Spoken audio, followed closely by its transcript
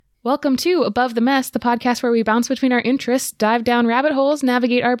Welcome to Above the Mess, the podcast where we bounce between our interests, dive down rabbit holes,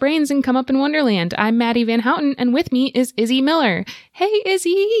 navigate our brains, and come up in Wonderland. I'm Maddie Van Houten, and with me is Izzy Miller. Hey,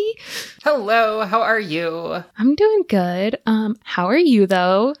 Izzy! Hello, how are you? I'm doing good. How are you,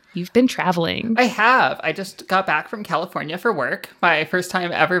 though? You've been traveling. I have. I just got back from California for work. My first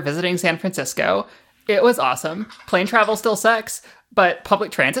time ever visiting San Francisco. It was awesome. Plane travel still sucks, but public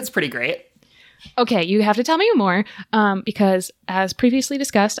transit's pretty great. Okay, you have to tell me more, because as previously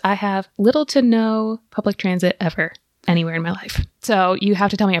discussed, I have little to no public transit ever anywhere in my life. So you have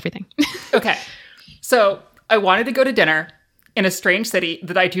to tell me everything. Okay, so I wanted to go to dinner in a strange city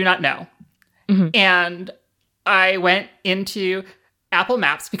that I do not know. Mm-hmm. And I went into Apple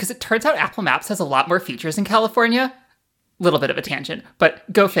Maps because it turns out Apple Maps has a lot more features in California. Little bit of a tangent,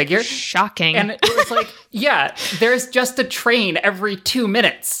 but go figure. Shocking. And it was like, yeah, there's just a train every 2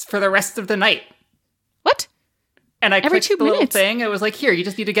 minutes for the rest of the night. What? And I every clicked 2 the minutes? little thing. It was like, here, you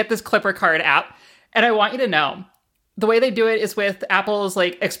just need to get this Clipper card app. And I want you to know, the way they do it is with Apple's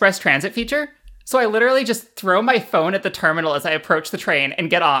like Express Transit feature. So I literally just throw my phone at the terminal as I approach the train and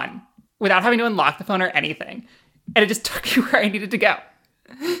get on without having to unlock the phone or anything. And it just took me where I needed to go.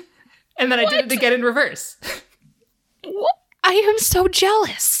 And then I did it again in reverse. What? I am so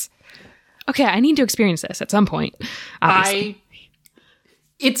jealous. Okay, I need to experience this at some point. Obviously.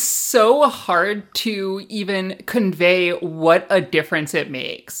 It's so hard to even convey what a difference it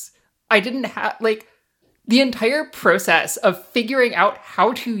makes. I didn't have, the entire process of figuring out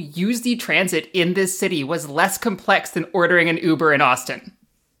how to use the transit in this city was less complex than ordering an Uber in Austin.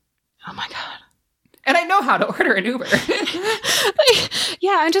 Oh my God. And I know how to order an Uber.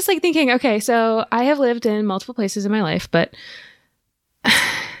 Yeah, I'm just thinking, okay, so I have lived in multiple places in my life, but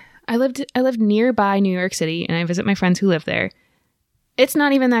I lived nearby New York City, and I visit my friends who live there. It's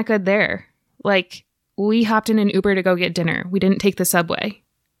not even that good there. We hopped in an Uber to go get dinner. We didn't take the subway.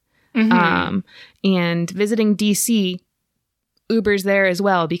 Mm-hmm. And visiting DC, Uber's there as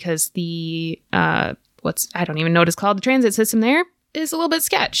well because the I don't even know what it's called. The transit system there is a little bit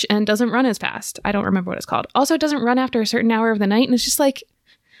sketch and doesn't run as fast. I don't remember what it's called. Also, it doesn't run after a certain hour of the night, and it's just like,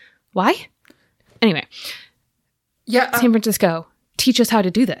 why? Anyway, yeah, San Francisco, teach us how to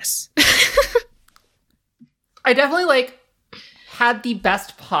do this. I definitely had the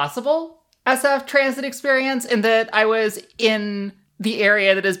best possible SF transit experience in that I was in the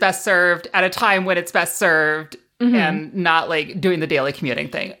area that is best served at a time when it's best served, mm-hmm. and not doing the daily commuting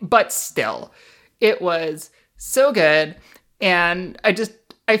thing. But still, it was so good. And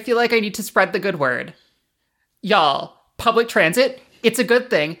I feel like I need to spread the good word. Y'all, public transit, it's a good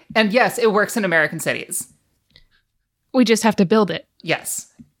thing. And yes, it works in American cities. We just have to build it.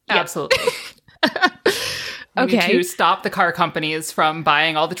 Yes, yep. Absolutely. We need to stop the car companies from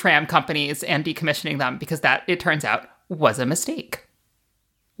buying all the tram companies and decommissioning them because that, it turns out, was a mistake.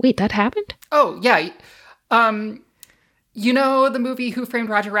 Wait, that happened? Oh, yeah. You know the movie Who Framed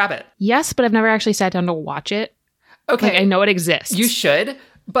Roger Rabbit? Yes, but I've never actually sat down to watch it. Okay. I know it exists. You should,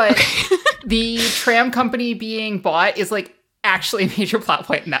 but the tram company being bought is actually a major plot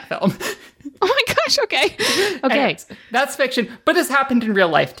point in that film. Oh my gosh, okay. Okay. Anyways, that's fiction, but this happened in real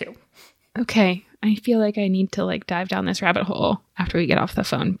life too. Okay. I feel like I need to dive down this rabbit hole after we get off the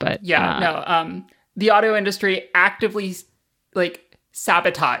phone, but the auto industry actively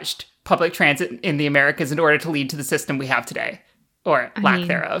sabotaged public transit in the Americas in order to lead to the system we have today, or lack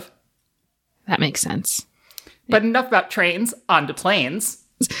thereof. That makes sense. But enough about trains, on to planes.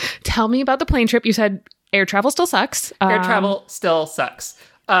 Tell me about the plane trip. You said air travel still sucks. Air travel still sucks.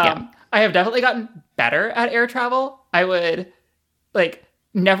 I have definitely gotten better at air travel. I would,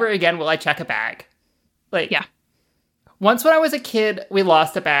 never again will I check a bag. Once when I was a kid, we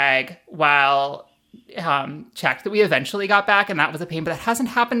lost a bag while checked that we eventually got back, and that was a pain. But that hasn't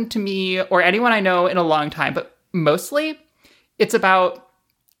happened to me or anyone I know in a long time. But mostly, it's about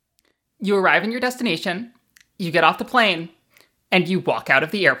you arrive in your destination, you get off the plane, and you walk out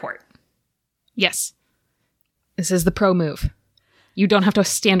of the airport. Yes. This is the pro move. You don't have to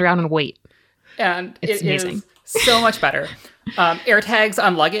stand around and wait. And it's amazing. Is so much better. Air tags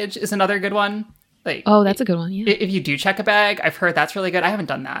on luggage is another good one. That's a good one, yeah. If you do check a bag, I've heard that's really good. I haven't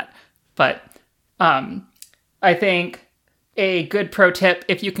done that. But I think a good pro tip,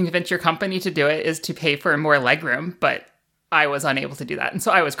 if you can convince your company to do it, is to pay for more legroom. But I was unable to do that. And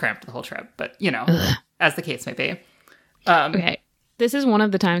so I was cramped the whole trip. But, as the case may be. Okay. This is one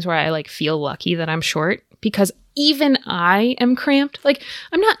of the times where I feel lucky that I'm short because even I am cramped.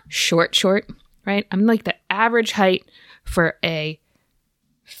 I'm not short, right? I'm the average height for a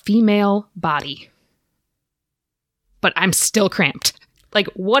female body. But I'm still cramped.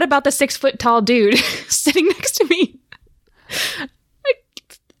 What about the 6 foot tall dude sitting next to me?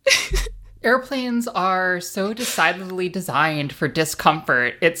 Airplanes are so decidedly designed for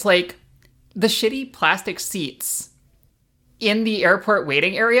discomfort. It's like the shitty plastic seats in the airport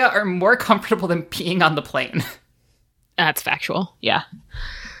waiting area are more comfortable than being on the plane. That's factual. Yeah.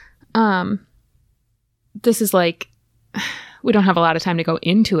 This is like, we don't have a lot of time to go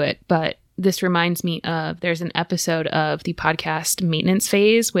into it, but this reminds me of, there's an episode of the podcast Maintenance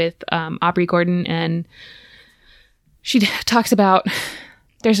Phase with Aubrey Gordon, and she talks about,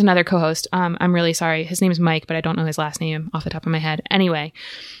 there's another co-host. I'm really sorry. His name is Mike, but I don't know his last name off the top of my head. Anyway,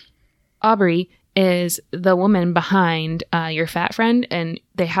 Aubrey is the woman behind Your Fat Friend, and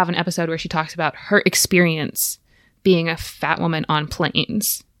they have an episode where she talks about her experience being a fat woman on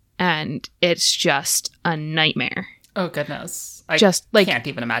planes, and it's just a nightmare. Oh, goodness. I can't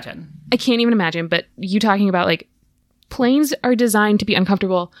even imagine. I can't even imagine, but you talking about, like, planes are designed to be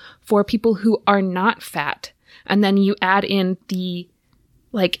uncomfortable for people who are not fat, and then you add in the,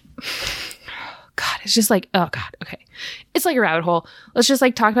 like, God, it's just like, oh God, okay. It's like a rabbit hole. Let's just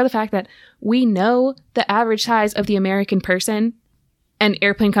like talk about the fact that we know the average size of the American person, and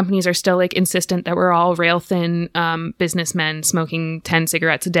airplane companies are still like insistent that we're all rail thin businessmen smoking 10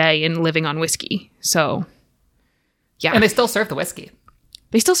 cigarettes a day and living on whiskey. So, yeah. And they still serve the whiskey.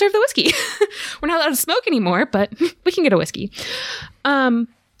 They still serve the whiskey. We're not allowed to smoke anymore, but we can get a whiskey.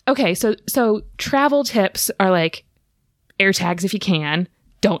 Okay, so travel tips are like air tags if you can.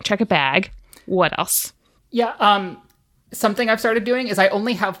 Don't check a bag. What else? Yeah, something I've started doing is I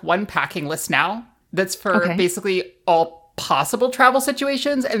only have one packing list now that's for basically all possible travel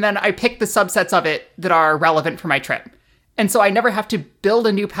situations, and then I pick the subsets of it that are relevant for my trip. And so I never have to build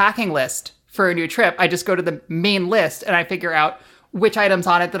a new packing list for a new trip. I just go to the main list and I figure out which items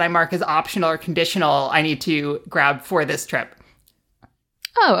on it that I mark as optional or conditional I need to grab for this trip.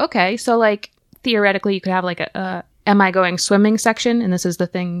 Oh, okay. So like theoretically you could have like a am I going swimming section, and this is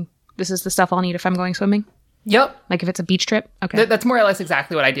the stuff I'll need if I'm going swimming? Yep. Like if it's a beach trip? Okay. That's more or less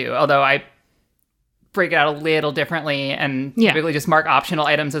exactly what I do, although I break it out a little differently and typically just mark optional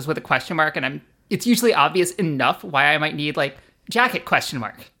items as with a question mark, and it's usually obvious enough why I might need like jacket question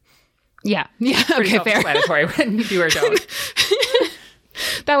mark. Yeah. Yeah. Pretty Okay, fair. Self-explanatory when you do or don't.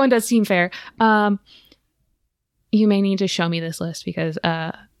 That one does seem fair. You may need to show me this list because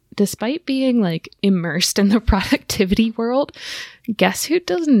despite being like immersed in the productivity world, guess who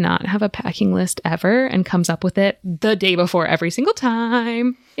does not have a packing list ever and comes up with it the day before every single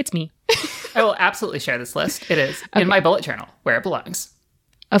time? It's me. I will absolutely share this list. It is in my bullet journal where it belongs.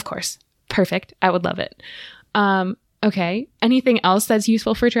 Of course. Perfect. I would love it. Okay. Anything else that's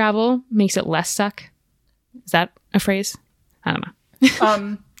useful for travel? Makes it less suck? Is that a phrase? I don't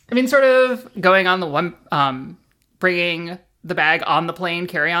know. I mean, sort of going on the one, bringing the bag on the plane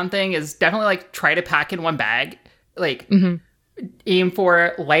carry-on thing is definitely like try to pack in one bag. Like aim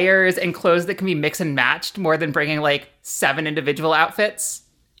for layers and clothes that can be mixed and matched more than bringing like 7 individual outfits.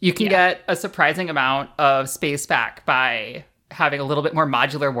 You can get a surprising amount of space back by having a little bit more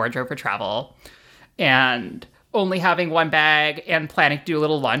modular wardrobe for travel. And only having one bag and planning to do a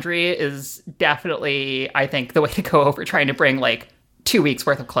little laundry is definitely, I think, the way to go over trying to bring like 2 weeks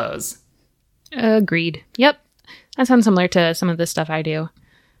worth of clothes. Agreed. Yep. That sounds similar to some of the stuff I do.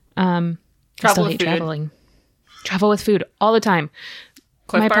 Travel with food. Traveling. Travel with food all the time.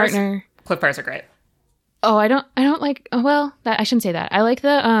 Cliff My bars? partner. Cliff bars are great. Oh, I don't like. Oh, well, I shouldn't say that. I like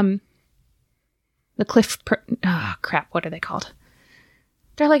the Cliff. Oh crap! What are they called?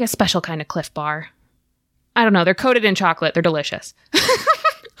 They're like a special kind of Cliff bar. I don't know. They're coated in chocolate. They're delicious.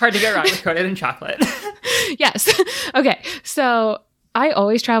 Hard to get wrong with coated in chocolate. Yes. Okay. So I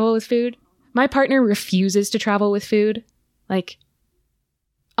always travel with food. My partner refuses to travel with food. Like,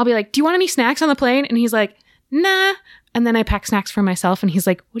 I'll be like, do you want any snacks on the plane? And he's like, nah. And then I pack snacks for myself. And he's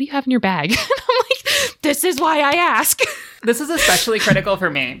like, what do you have in your bag? And I'm like, this is why I ask. This is especially critical for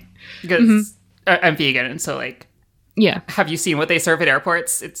me because I'm vegan. And so like, have you seen what they serve at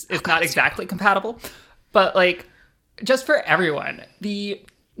airports? It's not exactly compatible. But like, just for everyone, the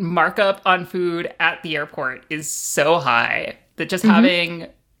markup on food at the airport is so high that just having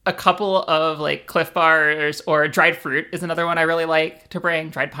a couple of like Cliff bars or dried fruit is another one I really like to bring.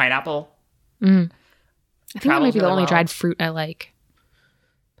 Dried pineapple. I think that might be the only dried fruit I like.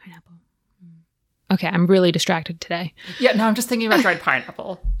 Pineapple. Okay, I'm really distracted today. Yeah, no, I'm just thinking about dried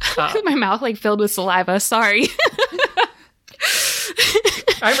pineapple. My mouth like filled with saliva. Sorry.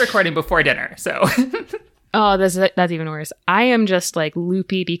 I'm recording before dinner, so. Oh, that's even worse. I am just like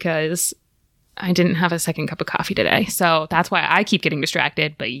loopy because I didn't have a second cup of coffee today. So that's why I keep getting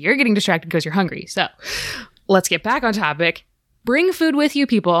distracted, but you're getting distracted because you're hungry. So let's get back on topic. Bring food with you,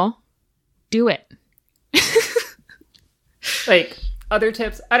 people. Do it. Like, other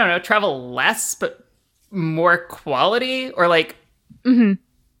tips, I don't know, travel less, but more quality, or like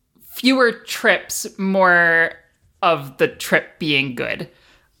fewer trips, more of the trip being good.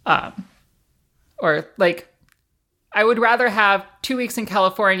 Or like, I would rather have 2 weeks in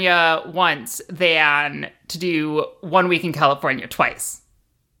California once than to do 1 week in California twice.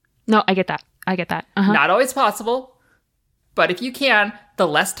 No, I get that. Uh-huh. Not always possible, but if you can, the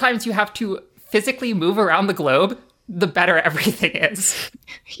less times you have to physically move around the globe, the better everything is.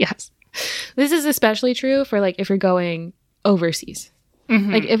 Yes. This is especially true for like if you're going overseas.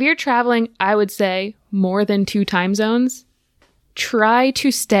 Like if you're traveling, I would say more than 2 time zones, try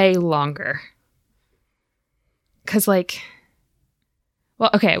to stay longer. Because like, well,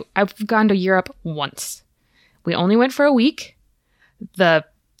 okay, I've gone to Europe once. We only went for a week. The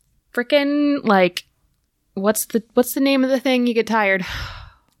frickin' like, what's the name of the thing you get tired?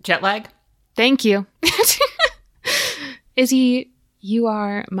 Jet lag? Thank you. Izzy, you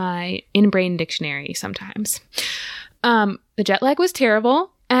are my in-brain dictionary sometimes. The jet lag was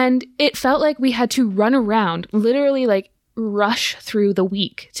terrible, and it felt like we had to run around, literally like rush through the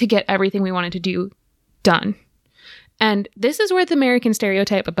week to get everything we wanted to do done. And this is where the American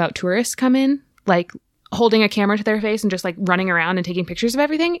stereotype about tourists come in, like holding a camera to their face and just like running around and taking pictures of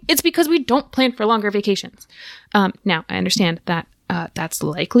everything. It's because we don't plan for longer vacations. Now, I understand that that's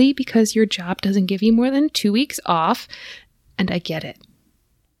likely because your job doesn't give you more than 2 weeks off, and I get it.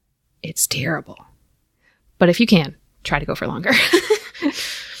 It's terrible. But if you can, try to go for longer.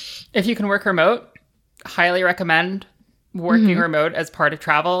 If you can work remote, highly recommend working remote as part of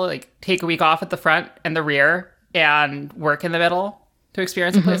travel. Like, take a week off at the front and the rear and work in the middle to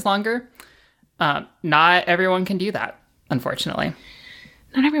experience a place longer. Not everyone can do that, unfortunately.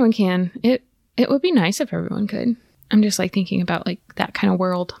 Not everyone can. It would be nice if everyone could. I'm just like thinking about like that kind of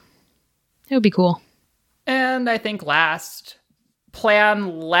world. It would be cool. And I think last,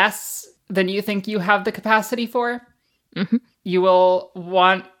 plan less than you think you have the capacity for. You will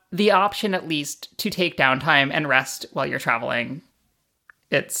want the option, at least, to take downtime and rest while you're traveling.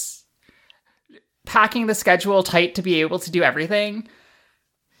 It's packing the schedule tight to be able to do everything.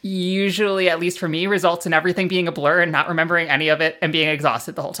 Usually, at least for me, results in everything being a blur and not remembering any of it and being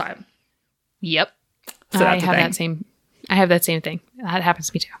exhausted the whole time. Yep. So that's I have that same thing. That happens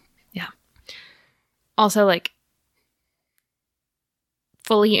to me too. Yeah. Also, like,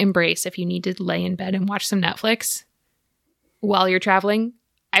 fully embrace if you need to lay in bed and watch some Netflix while you're traveling.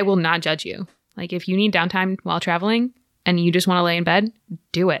 I will not judge you. Like, if you need downtime while traveling and you just want to lay in bed,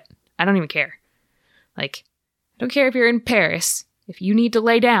 do it. I don't even care. Like, I don't care if you're in Paris. If you need to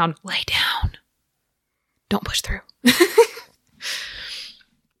lay down, lay down. Don't push through.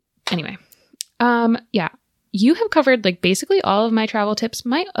 Anyway. Yeah. You have covered like basically all of my travel tips.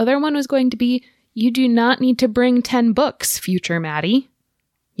 My other one was going to be, you do not need to bring 10 books, future Maddie.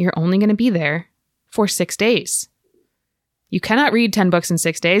 You're only going to be there for 6 days. You cannot read 10 books in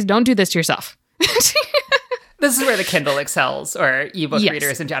 6 days. Don't do this to yourself. This is where the Kindle excels, or ebook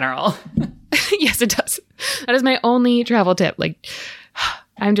readers in general. Yes, it does. That is my only travel tip. Like,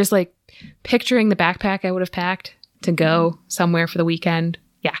 I'm just like picturing the backpack I would have packed to go somewhere for the weekend.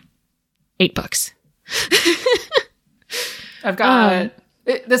 Yeah. 8 books. I've got,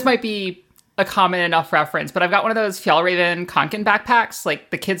 this might be a common enough reference, but I've got one of those Fjallraven Konken backpacks,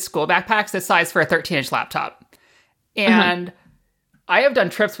 like the kids' school backpacks, this size for a 13-inch laptop. And I have done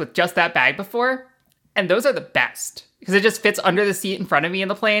trips with just that bag before, and those are the best because it just fits under the seat in front of me in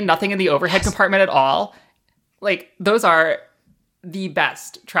the plane, nothing in the overhead compartment at all. Like, those are the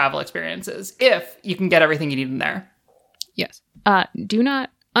best travel experiences if you can get everything you need in there. Yes. Do not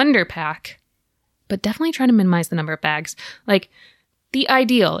underpack, but definitely try to minimize the number of bags. Like, the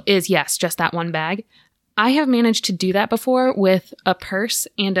ideal is, yes, just that one bag. I have managed to do that before with a purse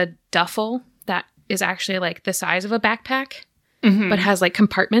and a duffel that is actually like the size of a backpack, but has like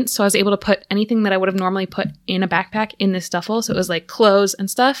compartments. So I was able to put anything that I would have normally put in a backpack in this duffel. So it was like clothes and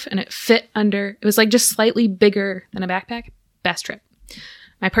stuff, and it fit under, it was like just slightly bigger than a backpack. Best trip.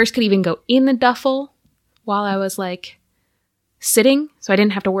 My purse could even go in the duffel while I was like sitting. So I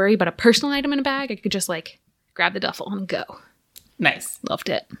didn't have to worry about a personal item in a bag. I could just like grab the duffel and go. Nice. Loved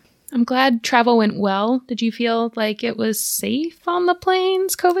it. I'm glad travel went well. Did you feel like it was safe on the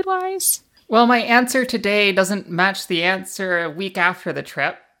planes, COVID-wise? Well, my answer today doesn't match the answer a week after the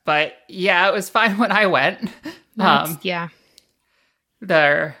trip, but yeah, it was fine when I went. Yeah.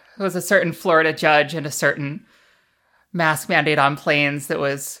 There was a certain Florida judge and a certain mask mandate on planes that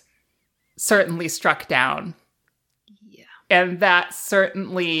was certainly struck down. Yeah. And that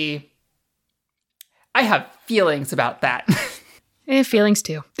certainly, I have feelings about that. I have feelings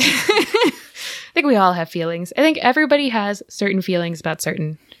too. think we all have feelings. I think everybody has certain feelings about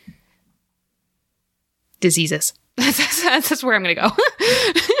certain diseases. That's where I'm going to go.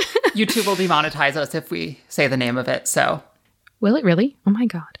 YouTube will demonetize us if we say the name of it, so. Will it really? Oh my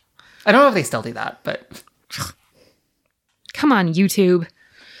God. I don't know if they still do that, but. Come on, YouTube.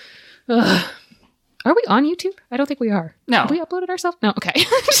 Ugh. Are we on YouTube? I don't think we are. No. Have we uploaded ourselves? No, okay.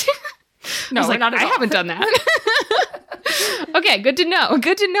 No, we're not at all. I haven't done that. Okay, good to know.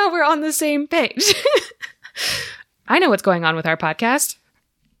 Good to know we're on the same page. I know what's going on with our podcast.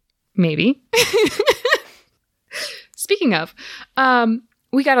 Maybe. Speaking of,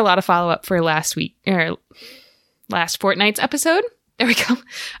 we got a lot of follow-up for last fortnight's episode. There we go.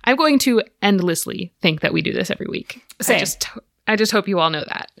 I'm going to endlessly think that we do this every week. Same. I just hope you all know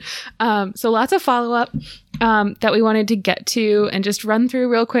that. So lots of follow-up that we wanted to get to and just run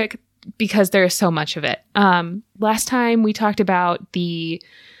through real quick because there's so much of it. Last time we talked about the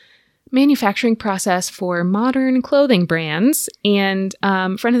manufacturing process for modern clothing brands, and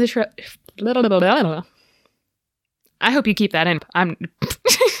friend of the show. I hope you keep that in.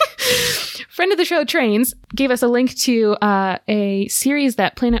 Friend of the show, Trains, gave us a link to a series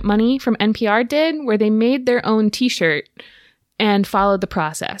that Planet Money from NPR did where they made their own t-shirt and followed the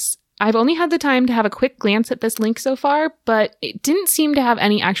process. I've only had the time to have a quick glance at this link so far, but it didn't seem to have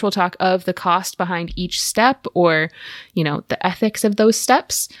any actual talk of the cost behind each step or, the ethics of those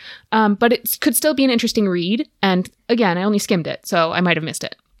steps. But it could still be an interesting read. And again, I only skimmed it, so I might have missed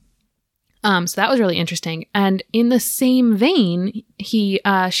it. So that was really interesting. And in the same vein, he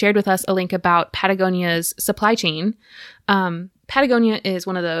shared with us a link about Patagonia's supply chain. Patagonia is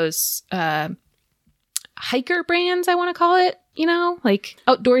one of those hiker brands, I want to call it, like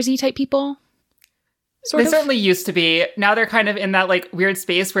outdoorsy type people. They certainly used to be. Now they're kind of in that like weird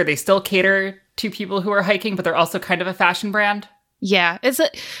space where they still cater to people who are hiking, but they're also kind of a fashion brand. Yeah,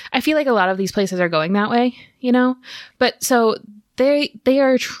 I feel like a lot of these places are going that way, But so they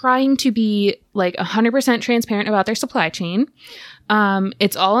are trying to be like 100% transparent about their supply chain.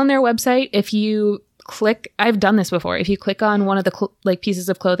 It's all on their website. If you click, I've done this before. If you click on one of the pieces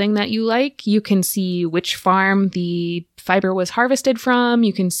of clothing that you like, you can see which farm the fiber was harvested from.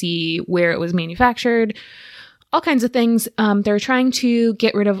 You can see where it was manufactured, all kinds of things. They're trying to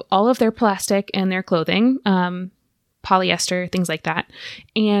get rid of all of their plastic and their clothing, polyester, things like that.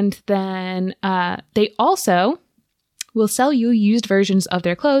 And then they also will sell you used versions of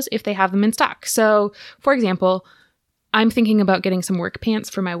their clothes if they have them in stock. So, for example, I'm thinking about getting some work pants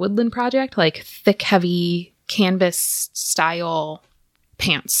for my woodland project, like thick, heavy canvas style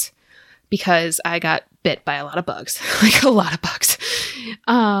pants, because I got bit by a lot of bugs, like a lot of bugs.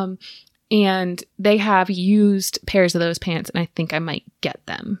 And they have used pairs of those pants, and I think I might get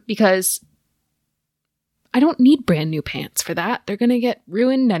them because I don't need brand new pants for that. They're going to get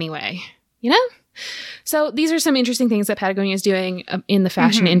ruined anyway, So these are some interesting things that Patagonia is doing in the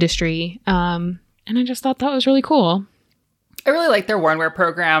fashion industry. And I just thought that was really cool. I really like their worn wear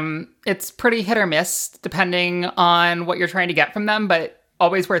program. It's pretty hit or miss depending on what you're trying to get from them, but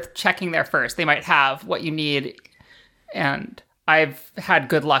always worth checking there first. They might have what you need. And I've had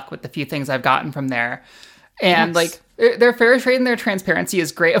good luck with the few things I've gotten from there. And their fair trade and their transparency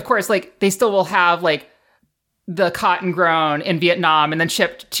is great. Of course, they still will have the cotton grown in Vietnam and then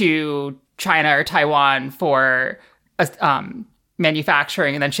shipped to China or Taiwan for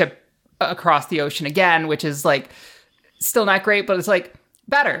manufacturing and then shipped across the ocean again, which is still not great, but it's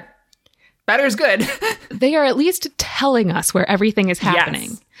better. Better is good. They are at least telling us where everything is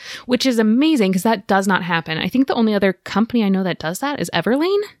happening, which is amazing because that does not happen. I think the only other company I know that does that is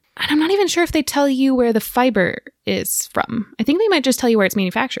Everlane. And I'm not even sure if they tell you where the fiber is from. I think they might just tell you where it's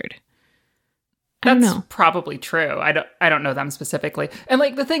manufactured. That's probably true. I don't know them specifically. And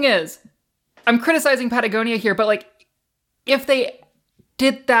the thing is, I'm criticizing Patagonia here, but if they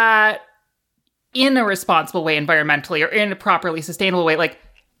did that in a responsible way environmentally or in a properly sustainable way,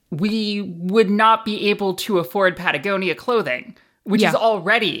 we would not be able to afford Patagonia clothing, which is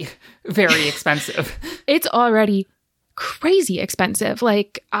already very expensive. It's already crazy expensive.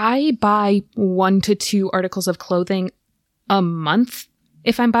 I buy 1 to 2 articles of clothing a month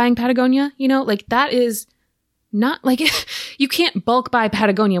if I'm buying Patagonia, that is not you can't bulk buy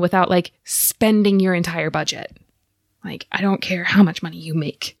Patagonia without spending your entire budget. I don't care how much money you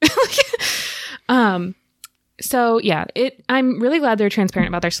make. So yeah, I'm really glad they're transparent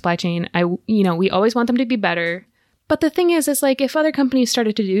about their supply chain. We always want them to be better. But the thing is if other companies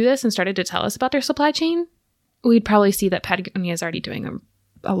started to do this and started to tell us about their supply chain, we'd probably see that Patagonia is already doing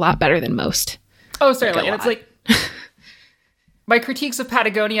a lot better than most. Oh, certainly. And it's my critiques of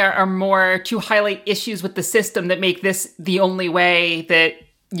Patagonia are more to highlight issues with the system that make this the only way that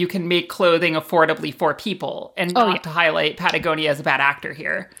you can make clothing affordably for people, and not to highlight Patagonia as a bad actor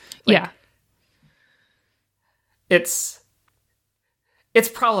here. Like, it's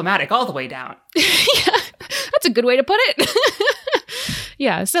problematic all the way down. Yeah, that's a good way to put it.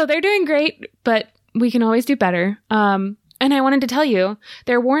 Yeah, so they're doing great, but we can always do better. And I wanted to tell you,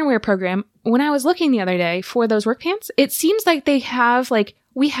 their Warren Wear program, when I was looking the other day for those work pants, it seems like they have, like,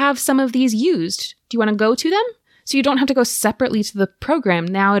 we have some of these used. Do you want to go to them? So you don't have to go separately to the program.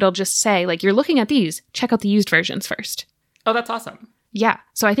 Now it'll just say, like, you're looking at these, check out the used versions first. Oh, that's awesome. Yeah.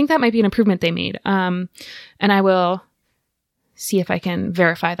 So I think that might be an improvement they made. And I will see if I can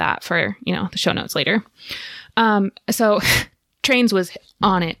verify that for, the show notes later. So Trains was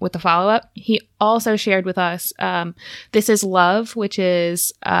on it with the follow-up. He also shared with us This Is Love, which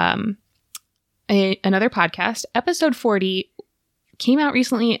is another podcast. Episode 40 came out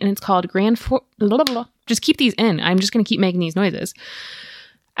recently, and it's called Just keep these in. I'm just going to keep making these noises.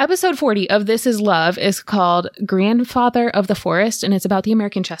 Episode 40 of This Is Love is called Grandfather of the Forest, and it's about the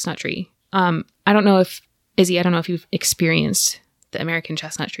American chestnut tree. I don't know if you've experienced the American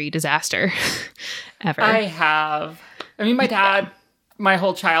chestnut tree disaster ever. I have. I mean, my dad, my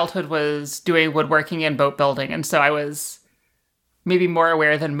whole childhood was doing woodworking and boat building, and so I was maybe more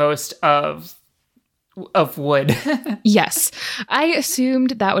aware than most of wood. Yes. I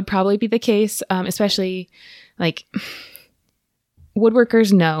assumed that would probably be the case, especially, like,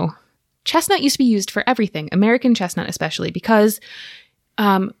 woodworkers know. Chestnut used to be used for everything, American chestnut especially, because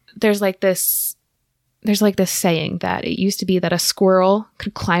there's like this saying that it used to be that a squirrel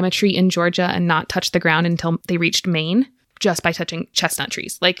could climb a tree in Georgia and not touch the ground until they reached Maine just by touching chestnut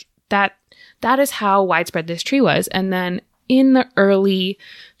trees. Like, that is how widespread this tree was. And then in the early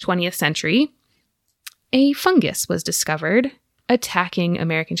 20th century, a fungus was discovered attacking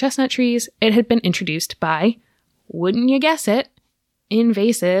American chestnut trees. It had been introduced by, wouldn't you guess it,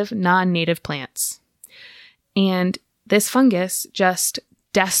 invasive non-native plants. And this fungus just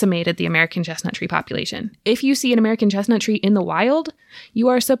decimated the American chestnut tree population. If you see an American chestnut tree in the wild, you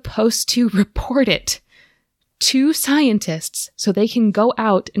are supposed to report it to scientists so they can go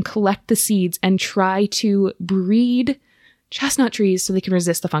out and collect the seeds and try to breed chestnut trees so they can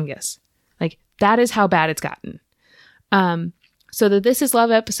resist the fungus. Like, that is how bad it's gotten. So the This Is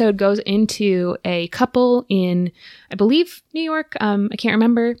Love episode goes into a couple in, I believe, New York, I can't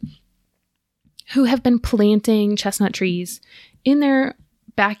remember, who have been planting chestnut trees in their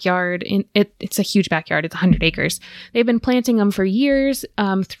backyard. It's a huge backyard. It's 100 acres. They've been planting them for years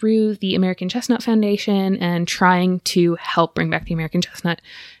through the American Chestnut Foundation and trying to help bring back the American chestnut.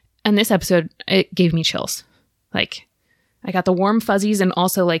 And this episode, it gave me chills. Like, I got the warm fuzzies and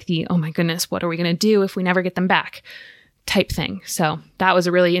also like the, oh my goodness, what are we going to do if we never get them back type thing. So that was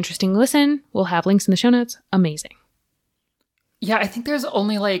a really interesting listen. We'll have links in the show notes. Amazing. Yeah, I think there's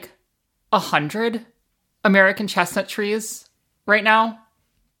only like 100 American chestnut trees right now.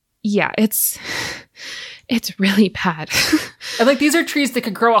 Yeah, it's really bad. And like, these are trees that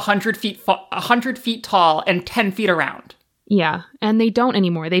could grow 100 feet tall and 10 feet around. Yeah, and they don't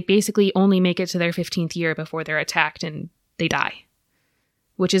anymore. They basically only make it to their 15th year before they're attacked and they die,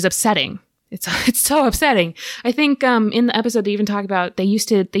 which is upsetting. It's so upsetting. I think in the episode they even talk about they used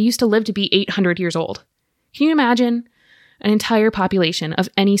to live to be 800 years old. Can you imagine an entire population of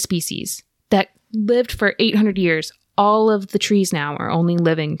any species that lived for 800 years? All of the trees now are only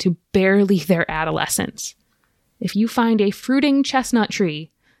living to barely their adolescence. If you find a fruiting chestnut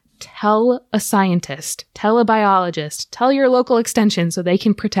tree, tell a scientist, tell a biologist, tell your local extension so they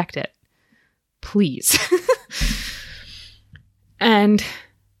can protect it. Please. And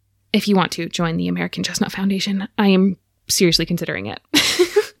if you want to join the American Chestnut Foundation, I am seriously considering it.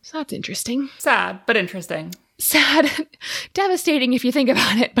 So that's interesting. Sad, but interesting. Sad. Devastating if you think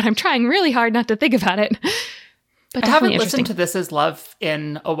about it, but I'm trying really hard not to think about it. But I haven't listened to This Is Love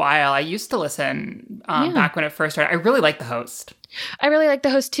in a while. I used to listen back when it first started. I really like the host. I really like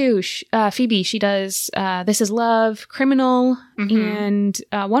the host too. Phoebe, she does This Is Love, Criminal, and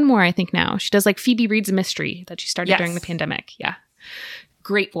one more I think now. She does like Phoebe Reads a Mystery that she started during the pandemic. Yeah.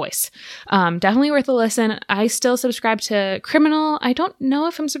 Great voice. Definitely worth a listen. I still subscribe to Criminal. I don't know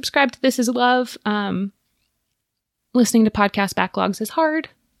if I'm subscribed to This Is Love. Listening to podcast backlogs is hard.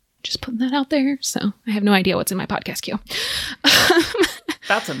 Just putting that out there. So I have no idea what's in my podcast queue.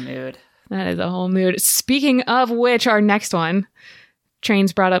 That's a mood. That is a whole mood. Speaking of which, our next one,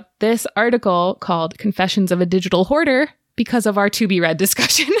 Trains brought up this article called Confessions of a Digital Hoarder because of our To Be Read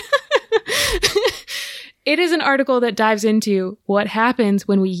discussion. It is an article that dives into what happens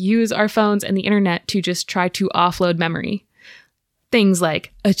when we use our phones and the internet to just try to offload memory. Things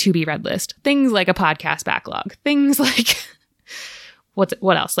like a To Be Read list, things like a podcast backlog, things like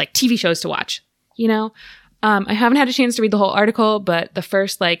what else? Like TV shows to watch, you know? I haven't had a chance to read the whole article, but the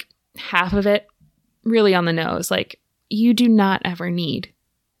first like half of it really on the nose. Like, you do not ever need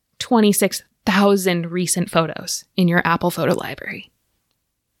 26,000 recent photos in your Apple photo library.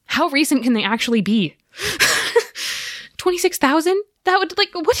 How recent can they actually be? 26,000? That would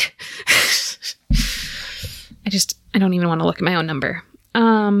like, what? I don't even want to look at my own number.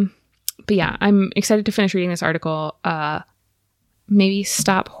 But yeah, I'm excited to finish reading this article. Maybe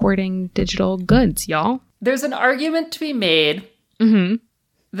stop hoarding digital goods, y'all. There's an argument to be made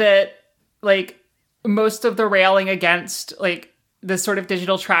that like most of the railing against like this sort of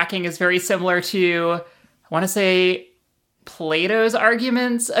digital tracking is very similar to, I want to say, Plato's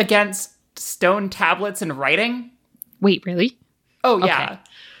arguments against stone tablets and writing. Wait, really? Oh, yeah. Okay.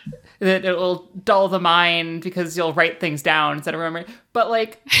 That it will dull the mind because you'll write things down instead of remembering. But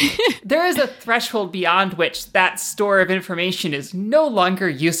like, there is a threshold beyond which that store of information is no longer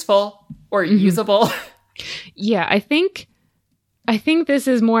useful or usable. Yeah, I think this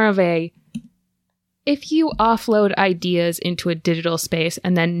is more of a, if you offload ideas into a digital space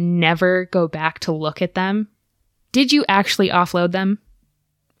and then never go back to look at them, did you actually offload them?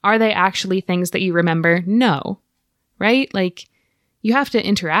 Are they actually things that you remember? No. Right? Like, you have to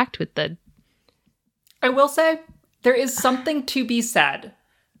interact with the... I will say, there is something to be said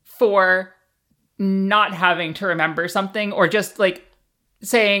for not having to remember something, or just like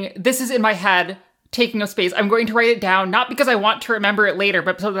saying, this is in my head, taking up space. I'm going to write it down, not because I want to remember it later,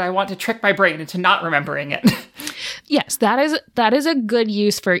 but so that I want to trick my brain into not remembering it. Yes, that is a good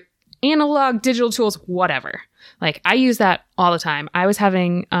use for analog, digital tools, whatever. Like, I use that all the time. I was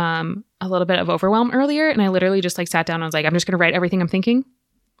having a little bit of overwhelm earlier, and I literally just like sat down and I was like, I'm just going to write everything I'm thinking.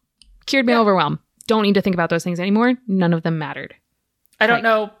 Cured my overwhelm. Don't need to think about those things anymore. None of them mattered. I don't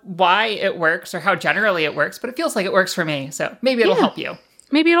know why it works or how generally it works, but it feels like it works for me. So maybe it'll help you.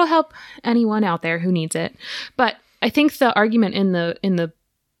 Maybe it'll help anyone out there who needs it. But I think the argument in the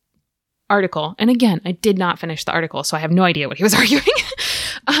article, and again, I did not finish the article, so I have no idea what he was arguing,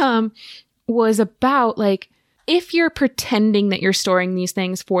 was about like, if you're pretending that you're storing these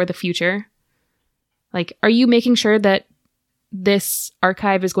things for the future, like, are you making sure that this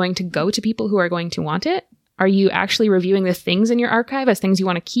archive is going to go to people who are going to want it? Are you actually reviewing the things in your archive as things you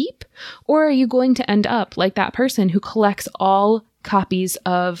want to keep? Or are you going to end up like that person who collects all copies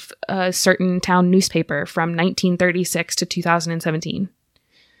of a certain town newspaper from 1936 to 2017?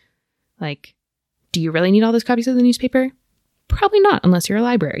 Like, do you really need all those copies of the newspaper? Probably not, unless you're a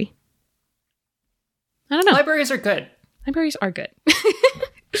library. I don't know. Libraries are good. Libraries are good.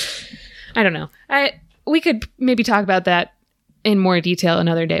 I don't know. We could maybe talk about that in more detail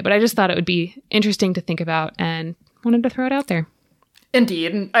another day, but I just thought it would be interesting to think about and wanted to throw it out there.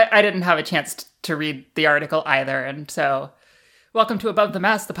 Indeed. And I didn't have a chance to read the article either. And so welcome to Above the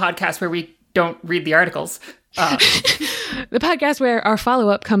Mess, the podcast where we don't read the articles. The podcast where our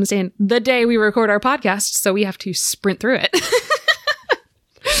follow-up comes in the day we record our podcast, so we have to sprint through it.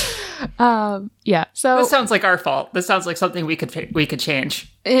 Yeah. So this sounds like our fault. This sounds like something we could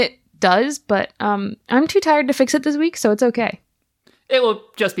change. It does, but I'm too tired to fix it this week, so it's okay. It will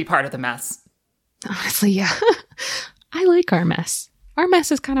just be part of the mess. Honestly, yeah. I like our mess. Our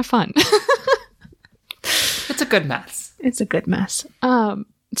mess is kind of fun. It's a good mess. It's a good mess.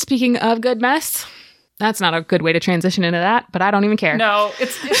 Speaking of good mess, that's not a good way to transition into that, but I don't even care. No,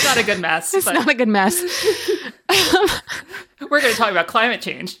 it's not a good mess. It's not a good mess. We're going to talk about climate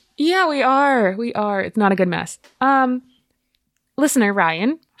change. Yeah, we are. We are. It's not a good mess.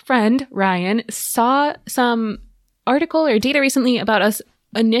 Listener friend Ryan, saw some article or data recently about us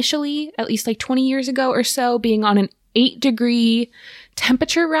initially, at least like 20 years ago or so, being on an 8-degree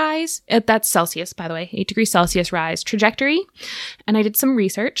temperature rise. That's Celsius, by the way, 8 degrees Celsius rise trajectory. And I did some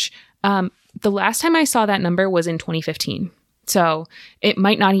research. The last time I saw that number was in 2015. So it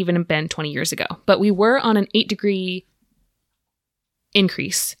might not even have been 20 years ago, but we were on an 8-degree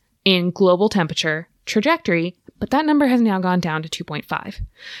increase in global temperature trajectory, but that number has now gone down to 2.5.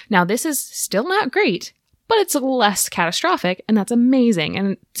 Now, this is still not great, but it's less catastrophic, and that's amazing.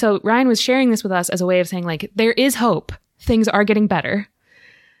 And so Ryan was sharing this with us as a way of saying, like, there is hope. Things are getting better.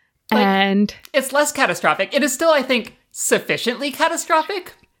 Like, and it's less catastrophic. It is still, I think, sufficiently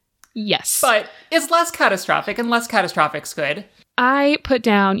catastrophic. Yes. But it's less catastrophic, and less catastrophic's good. I put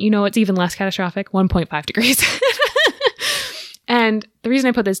down, it's even less catastrophic, 1.5 degrees. And the reason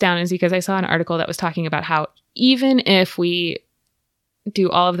I put this down is because I saw an article that was talking about how even if we do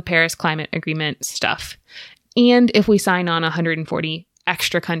all of the Paris Climate Agreement stuff, and if we sign on 140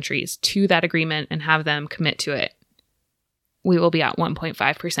 extra countries to that agreement and have them commit to it, we will be at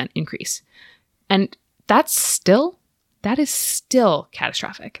 1.5% increase. And that's still that is still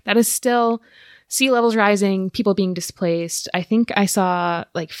catastrophic. That is still sea levels rising, people being displaced. I think I saw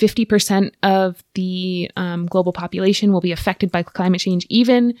like 50% of the global population will be affected by climate change,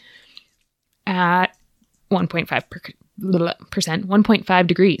 even at 1.5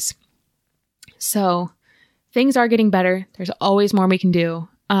 degrees. So things are getting better. There's always more we can do.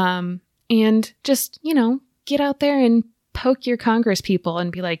 And just, get out there and poke your Congress people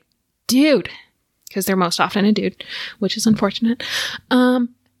and be like, dude, because they're most often a dude, which is unfortunate.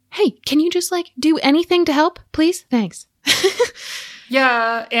 Hey, can you just do anything to help, please? Thanks.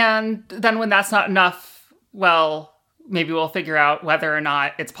 Yeah. And then when that's not enough, well, maybe we'll figure out whether or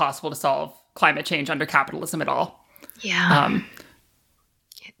not it's possible to solve climate change under capitalism at all. Yeah.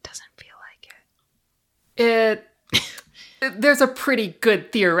 It doesn't feel like it. There's a pretty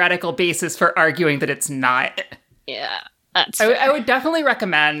good theoretical basis for arguing that it's not. Yeah. I would definitely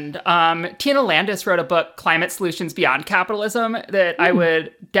recommend. Tina Landis wrote a book, Climate Solutions Beyond Capitalism, that I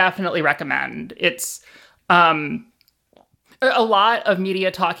would definitely recommend. It's a lot of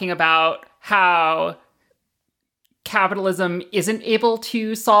media talking about how capitalism isn't able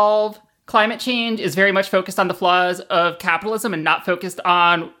to solve climate change, is very much focused on the flaws of capitalism and not focused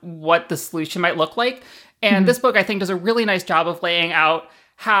on what the solution might look like. And this book, I think, does a really nice job of laying out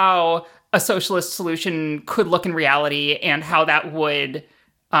how a socialist solution could look in reality and how that would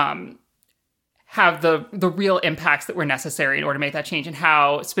have the real impacts that were necessary in order to make that change, and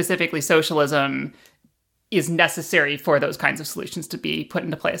how specifically socialism is necessary for those kinds of solutions to be put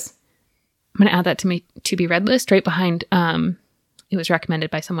into place. I'm going to add that to my to-be read list right behind, it was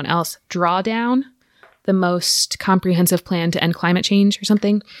recommended by someone else, Drawdown, the most comprehensive plan to end climate change or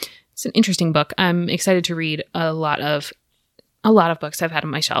something. It's an interesting book. I'm excited to read a lot of books I've had on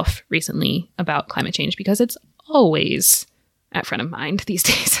my shelf recently about climate change because it's always at front of mind these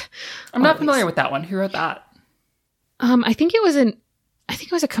days. I'm not familiar with that one. Who wrote that? I think it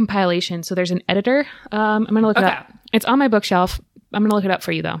was a compilation. So there's an editor. I'm going to look it up. It's on my bookshelf. I'm going to look it up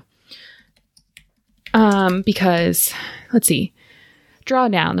for you though. Because let's see.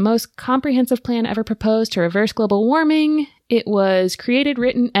 Drawdown, the most comprehensive plan ever proposed to reverse global warming. It was created,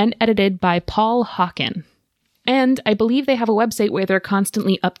 written, and edited by Paul Hawken. And I believe they have a website where they're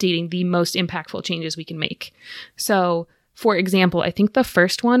constantly updating the most impactful changes we can make. So, for example, I think the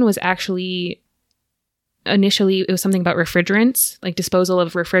first one was actually, initially, it was something about refrigerants, like disposal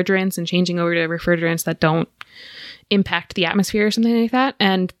of refrigerants and changing over to refrigerants that don't impact the atmosphere or something like that.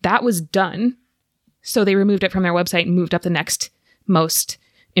 And that was done. So they removed it from their website and moved up the next most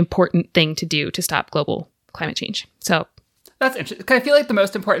important thing to do to stop global climate change. So that's interesting. I feel like the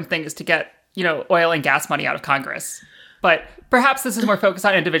most important thing is to get oil and gas money out of Congress. But perhaps this is more focused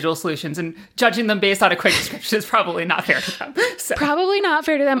on individual solutions, and judging them based on a quick description is probably not fair to them. So. Probably not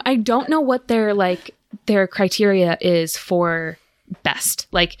fair to them. I don't know what their criteria is for best.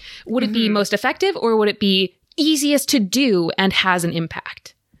 Would it be most effective, or would it be easiest to do and has an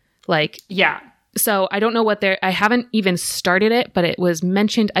impact? Yeah. So I don't know I haven't even started it, but it was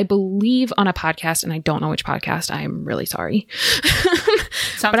mentioned, I believe, on a podcast, and I don't know which podcast. I am really sorry.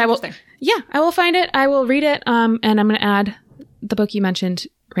 Sounds interesting. I will find it. I will read it. And I'm going to add the book you mentioned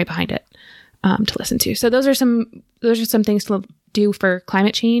right behind it to listen to. So those are some things to do for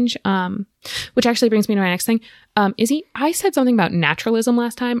climate change, which actually brings me to my next thing. Izzy, I said something about naturalism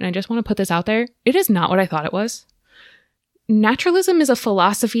last time, and I just want to put this out there. It is not what I thought it was. Naturalism is a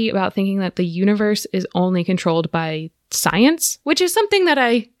philosophy about thinking that the universe is only controlled by science, which is something that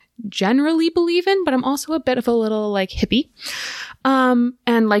I generally believe in, but I'm also a bit of a little hippie,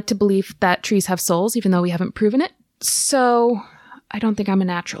 and like to believe that trees have souls, even though we haven't proven it. So I don't think I'm a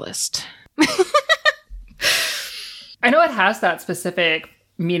naturalist. I know it has that specific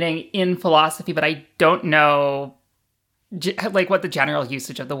meaning in philosophy, but I don't know what the general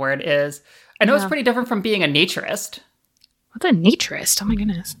usage of the word is. I know It's pretty different from being a naturist. What's a naturist? Oh my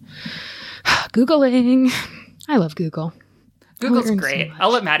goodness. Googling. I love Google. Google's great. So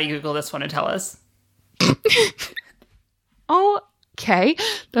I'll let Maddie Google this one and tell us. Okay.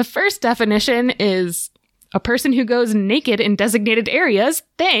 The first definition is a person who goes naked in designated areas.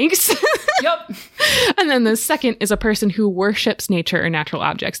 Thanks. Yep. And then the second is a person who worships nature or natural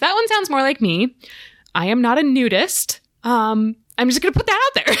objects. That one sounds more like me. I am not a nudist. I'm just going to put that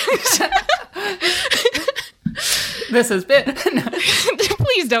out there. This has been...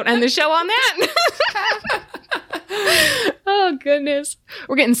 Please don't end the show on that. Oh, goodness.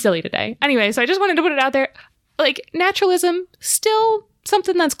 We're getting silly today. Anyway, so I just wanted to put it out there. Naturalism, still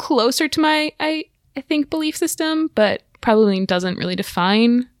something that's closer to my, I think, belief system, but probably doesn't really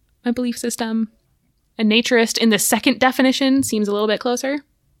define my belief system. A naturist in the second definition seems a little bit closer.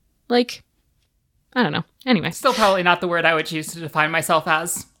 I don't know. Anyway. Still probably not the word I would choose to define myself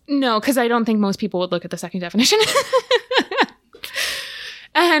as. No, because I don't think most people would look at the second definition.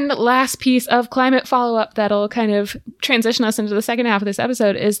 And last piece of climate follow-up that'll kind of transition us into the second half of this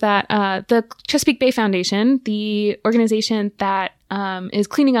episode is that the Chesapeake Bay Foundation, the organization that is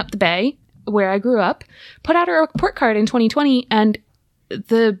cleaning up the bay where I grew up, put out a report card in 2020, and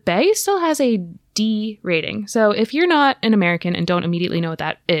the bay still has a D rating. So if you're not an American and don't immediately know what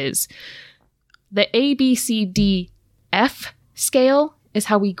that is, the ABCDF scale is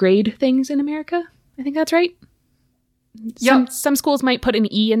how we grade things in America. I think that's right. Some schools might put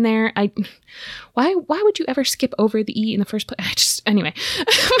an E in there. Why would you ever skip over the E in the first place? Anyway,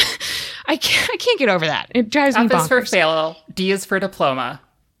 I can't get over that. It drives me bonkers. F is for fail. D is for diploma.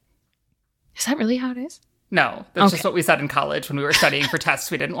 Is that really how it is? No, that's just what we said in college when we were studying for tests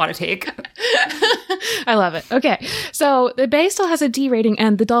we didn't want to take. I love it. Okay, so the Bay still has a D rating,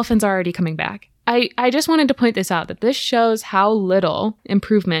 and the dolphins are already coming back. I just wanted to point this out, that this shows how little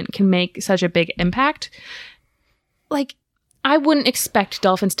improvement can make such a big impact. Like, I wouldn't expect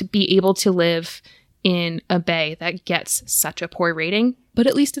dolphins to be able to live in a bay that gets such a poor rating, but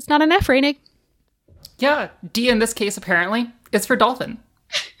at least it's not an F rating. Yeah, D in this case, apparently, is for dolphin.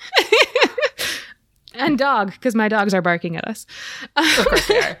 And dog, because my dogs are barking at us. Of course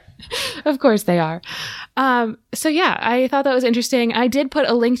they are. Of course they are. So yeah, I thought that was interesting. I did put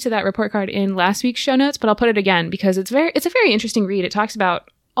a link to that report card in last week's show notes, but I'll put it again because it's a very interesting read. It talks about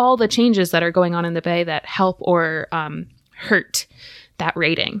all the changes that are going on in the bay that help or hurt that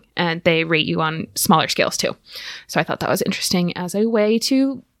rating, and they rate you on smaller scales too. So I thought that was interesting as a way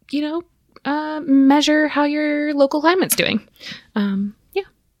to, measure how your local climate's doing. Yeah.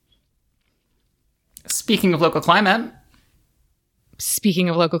 Speaking of local climate,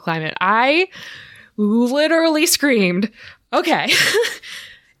 I literally screamed, okay,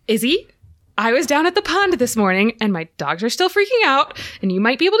 Izzy, I was down at the pond this morning and my dogs are still freaking out, and you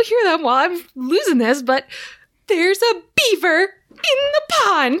might be able to hear them while I'm losing this, but there's a beaver in the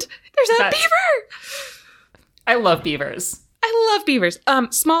pond. There's a beaver. I love beavers. I love beavers.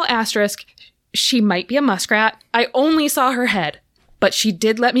 Small asterisk. She might be a muskrat. I only saw her head, but she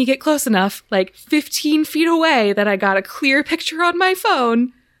did let me get close enough, like 15 feet away, that I got a clear picture on my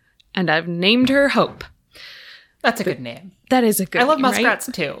phone, and I've named her Hope. That's a good name. That is a good name, I love muskrats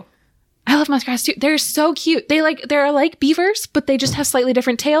right? too. I love muskrats too. They're so cute. They're like beavers, but they just have slightly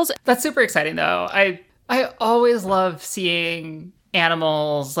different tails. That's super exciting though. I always love seeing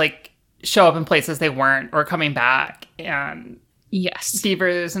animals like show up in places they weren't or coming back, and yes,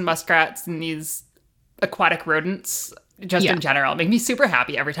 beavers and muskrats and these aquatic rodents just in general make me super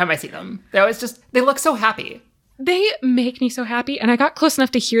happy every time I see them. They look so happy. They make me so happy. And I got close enough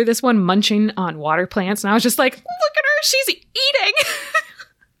to hear this one munching on water plants, and I was just like, look at her, she's eating.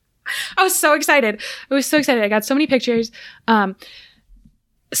 I was so excited. I got so many pictures.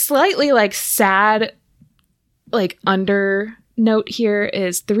 Slightly like sad, like under note here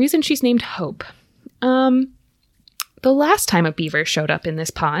is the reason she's named Hope. The last time a beaver showed up in this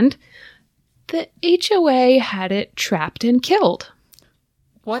pond, the HOA had it trapped and killed.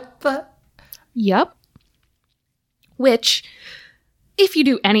 What the? Yep. Which, if you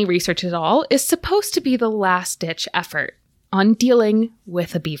do any research at all, is supposed to be the last-ditch effort on dealing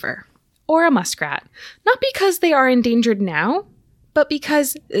with a beaver or a muskrat. Not because they are endangered now, but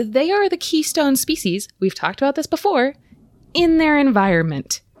because they are the keystone species, we've talked about this before, in their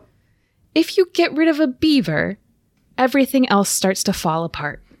environment. If you get rid of a beaver, everything else starts to fall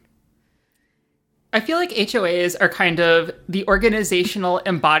apart. I feel like HOAs are kind of the organizational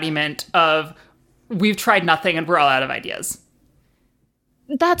embodiment of we've tried nothing and we're all out of ideas.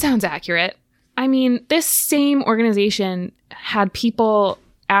 That sounds accurate. I mean, this same organization had people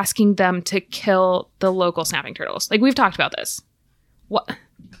asking them to kill the local snapping turtles. Like, we've talked about this. What?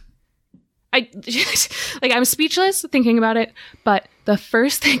 I'm speechless thinking about it, but the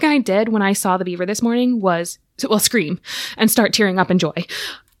first thing I did when I saw the beaver this morning was, scream and start tearing up in joy.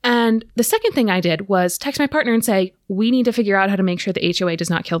 And the second thing I did was text my partner and say, we need to figure out how to make sure the HOA does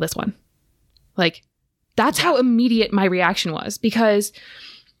not kill this one. Like, that's how immediate my reaction was, because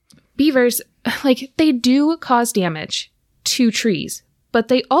beavers, they do cause damage to trees, but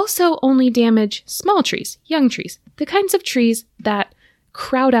they also only damage small trees, young trees, the kinds of trees that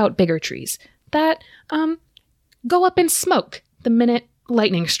crowd out bigger trees, that go up in smoke the minute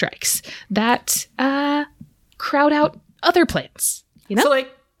lightning strikes, that crowd out other plants, you know? So,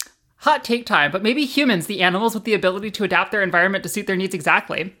 hot take time, but maybe humans, the animals with the ability to adapt their environment to suit their needs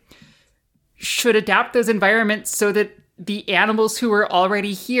exactly, should adapt those environments so that the animals who are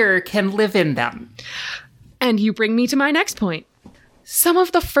already here can live in them. And you bring me to my next point. some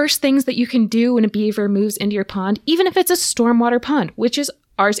of the first things that you can do when a beaver moves into your pond, even if it's a stormwater pond, which is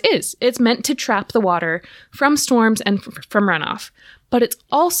ours is. It's meant to trap the water from storms and from runoff. But it's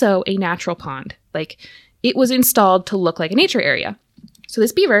also a natural pond. Like, it was installed to look like a nature area. So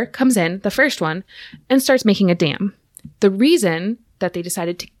this beaver comes in, the first one, and starts making a dam. The reason that they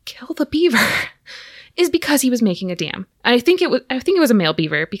decided to kill the beaver is because he was making a dam. I think it was a male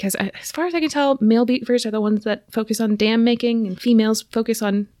beaver, because as far as I can tell, male beavers are the ones that focus on dam making and females focus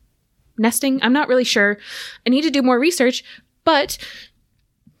on nesting. I'm not really sure. I need to do more research, but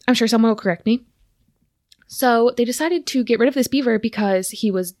I'm sure someone will correct me. So they decided to get rid of this beaver because he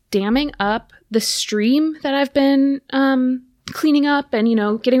was damming up the stream that I've been cleaning up and,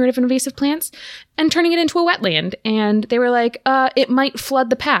 getting rid of invasive plants and turning it into a wetland. And they were like, it might flood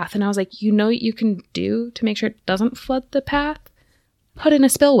the path. And I was like, what you can do to make sure it doesn't flood the path? Put in a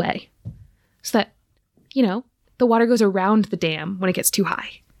spillway so that, the water goes around the dam when it gets too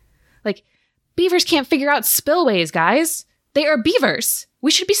high. Like, beavers can't figure out spillways, guys. They are beavers.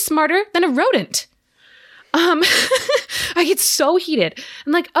 We should be smarter than a rodent. I get so heated.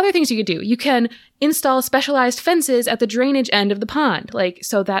 And like other things you could do, you can install specialized fences at the drainage end of the pond, like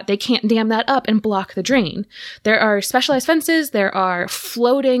so that they can't dam that up and block the drain. There are specialized fences, there are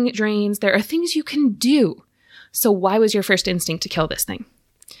floating drains, there are things you can do. So why was your first instinct to kill this thing?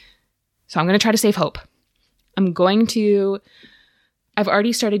 So I'm going to try to save hope. I've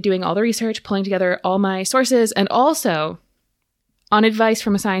already started doing all the research, pulling together all my sources, and also, on advice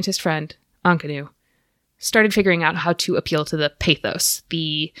from a scientist friend, Ankanu, started figuring out how to appeal to the pathos,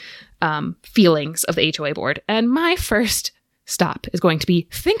 the feelings of the HOA board. And my first stop is going to be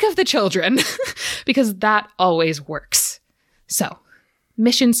think of the children, because that always works. So,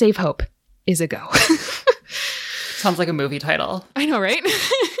 Mission Save Hope is a go. Sounds like a movie title. I know, right?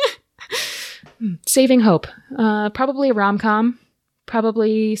 Saving Hope. Probably a rom-com.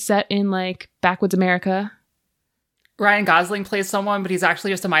 Probably set in like backwoods America. Ryan Gosling plays someone, but he's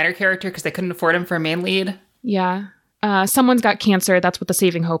actually just a minor character because they couldn't afford him for a main lead. Yeah. Someone's got cancer. That's what the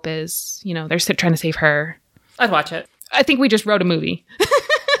saving hope is. They're trying to save her. I'd watch it. I think we just wrote a movie.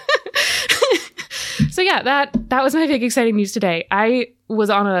 So yeah, that was my big exciting news today. I was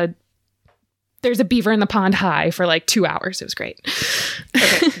on there's a beaver in the pond high for like 2 hours. It was great.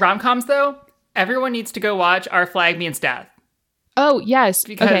 Okay, rom-coms though, everyone needs to go watch Our Flag Means Death. Oh, yes.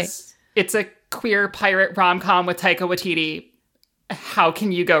 Because it's a queer pirate rom-com with Taika Waititi. How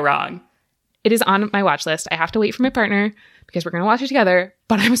can you go wrong? It is on my watch list. I have to wait for my partner because we're going to watch it together,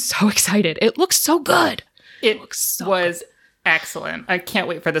 but I'm so excited. It looks so good. It was excellent. I can't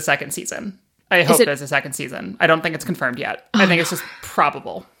wait for the second season. I hope there's a second season. I don't think it's confirmed yet. I think it's just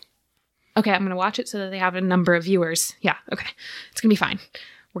probable. Okay, I'm going to watch it so that they have a number of viewers. Yeah, okay. It's going to be fine.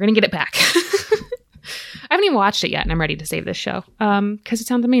 We're going to get it back. I haven't even watched it yet, and I'm ready to save this show because it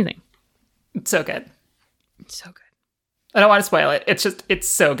sounds amazing. It's so good. It's so good. I don't want to spoil it. It's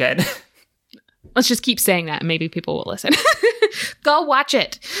so good. Let's just keep saying that, and maybe people will listen. Go watch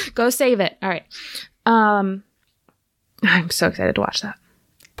it. Go save it. All right. I'm so excited to watch that.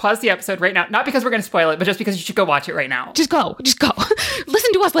 Pause the episode right now. Not because we're going to spoil it, but just because you should go watch it right now. Just go.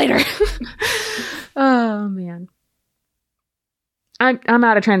 Listen to us later. Oh, man. I'm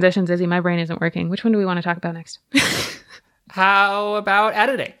out of transitions, Izzy. My brain isn't working. Which one do we want to talk about next? How about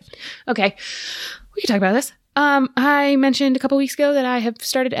editing? Okay. We can talk about this. I mentioned a couple weeks ago that I have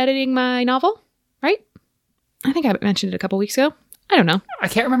started editing my novel, right? I think I mentioned it a couple weeks ago. I don't know. I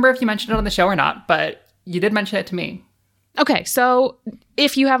can't remember if you mentioned it on the show or not, but you did mention it to me. Okay, so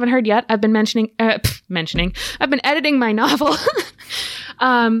if you haven't heard yet, I've been I've been editing my novel.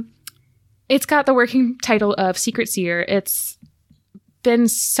 It's got the working title of Secret Seer. It's been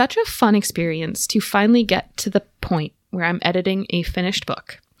such a fun experience to finally get to the point where I'm editing a finished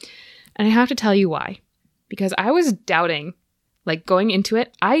book. And I have to tell you why. Because I was doubting, like going into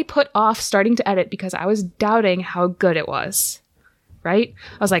it, I put off starting to edit because I was doubting how good it was. Right?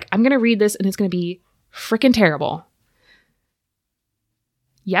 I was like, I'm going to read this and it's going to be freaking terrible.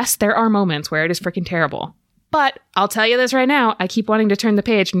 Yes, there are moments where it is freaking terrible. But I'll tell you this right now, I keep wanting to turn the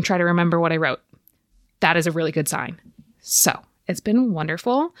page and try to remember what I wrote. That is a really good sign. So, it's been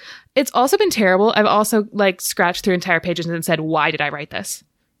wonderful. It's also been terrible. I've also scratched through entire pages and said, why did I write this?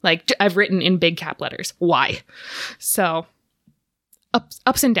 I've written in big cap letters. Why? So,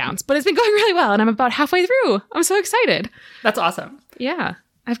 ups and downs. But it's been going really well and I'm about halfway through. I'm so excited. That's awesome. Yeah.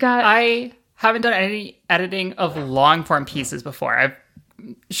 I haven't done any editing of long form pieces before. I've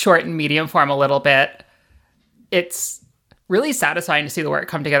short and medium form a little bit. It's really satisfying to see the work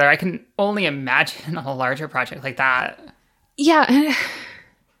come together. I can only imagine a larger project like that. Yeah.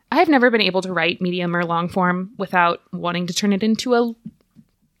 I I've never been able to write medium or long form without wanting to turn it into a...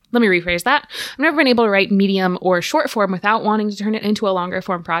 Let me rephrase that. I've never been able to write medium or short form without wanting to turn it into a longer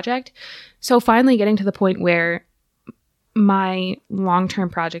form project. So finally getting to the point where my long-term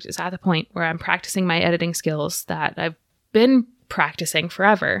project is at the point where I'm practicing my editing skills that I've been practicing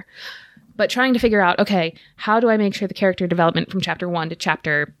forever, but trying to figure out, okay, how do I make sure the character development from chapter 1 to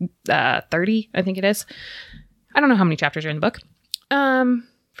chapter 30, I think it is. I don't know how many chapters are in the book.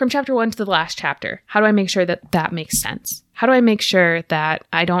 From chapter 1 to the last chapter, how do I make sure that that makes sense? How do I make sure that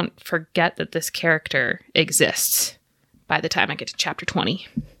I don't forget that this character exists by the time I get to chapter 20?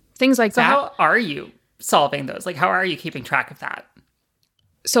 Things like that. So how are you solving those? Like, how are you keeping track of that?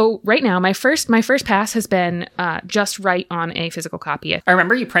 So right now, my first pass has been just write on a physical copy. I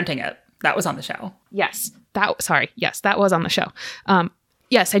remember you printing it. That was on the show. Yes, that was on the show.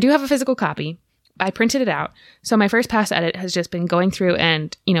 Yes, I do have a physical copy. I printed it out. So my first pass edit has just been going through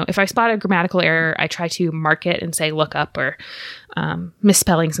and, if I spot a grammatical error, I try to mark it and say look up or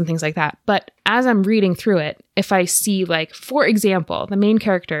misspellings and things like that. But as I'm reading through it, if I see, like, for example, the main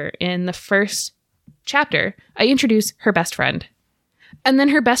character in the first chapter, I introduce her best friend. And then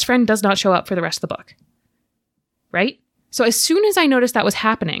her best friend does not show up for the rest of the book. Right? So as soon as I noticed that was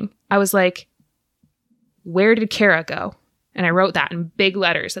happening, I was like, where did Kara go? And I wrote that in big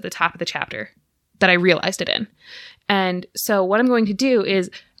letters at the top of the chapter that I realized it in. And so what I'm going to do is,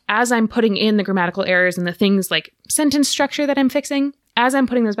 as I'm putting in the grammatical errors and the things like sentence structure that I'm fixing, as I'm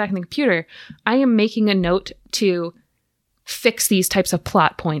putting those back in the computer, I am making a note to fix these types of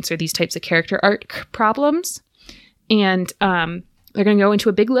plot points or these types of character arc problems. And they're going to go into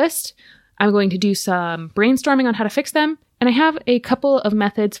a big list. I'm going to do some brainstorming on how to fix them. And I have a couple of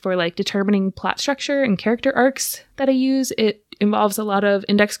methods for, like, determining plot structure and character arcs that I use. It involves a lot of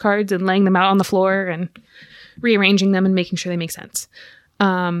index cards and laying them out on the floor and rearranging them and making sure they make sense.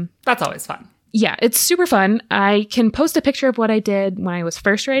 That's always fun. Yeah, it's super fun. I can post a picture of what I did when I was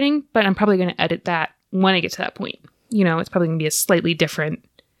first writing, but I'm probably going to edit that when I get to that point. It's probably going to be a slightly different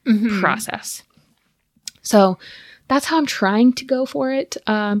process. So that's how I'm trying to go for it.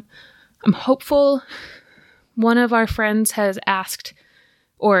 I'm hopeful. One of our friends has asked,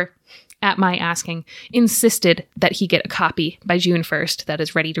 or at my asking, insisted that he get a copy by June 1st that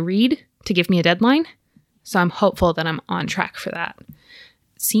is ready to read to give me a deadline. So I'm hopeful that I'm on track for that.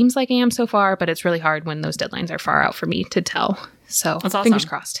 Seems like I am so far, but it's really hard when those deadlines are far out for me to tell. So that's awesome. Fingers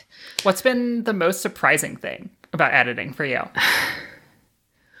crossed. What's been the most surprising thing about editing for you?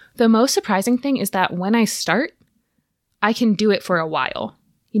 The most surprising thing is that when I start, I can do it for a while.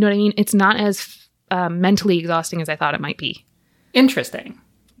 You know what I mean? It's not as mentally exhausting as I thought it might be. Interesting.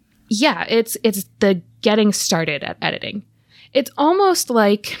 Yeah, it's the getting started at editing. It's almost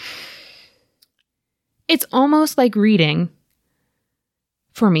like reading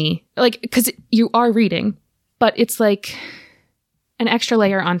for me. Like, because you are reading, but it's like an extra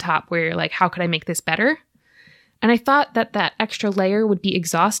layer on top where you're like, how could I make this better? And I thought that extra layer would be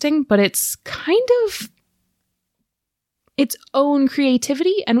exhausting, but it's kind of its own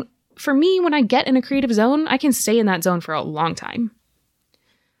creativity. And for me, when I get in a creative zone, I can stay in that zone for a long time.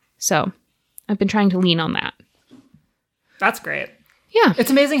 So I've been trying to lean on that. That's great. Yeah. It's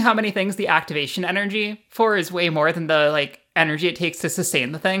amazing how many things the activation energy for is way more than the, like, energy it takes to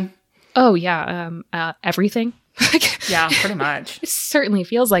sustain the thing. Oh, yeah. Everything. Yeah, pretty much. It certainly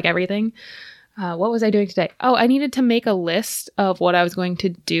feels like everything. What was I doing today? Oh, I needed to make a list of what I was going to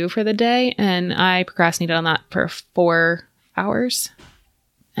do for the day, and I procrastinated on that for 4 hours,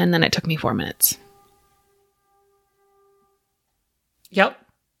 and then it took me 4 minutes. Yep.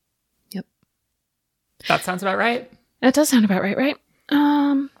 That sounds about right. That does sound about right?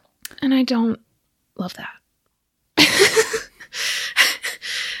 And I don't love that.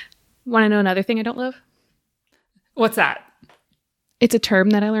 Want to know another thing I don't love? What's that? It's a term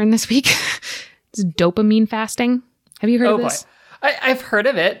that I learned this week. It's dopamine fasting. Have you heard of this? Boy. I've heard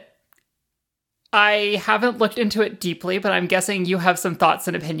of it. I haven't looked into it deeply, but I'm guessing you have some thoughts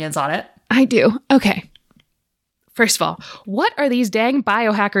and opinions on it. I do. Okay. First of all, what are these dang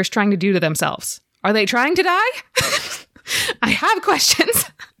biohackers trying to do to themselves? Are they trying to die? I have questions.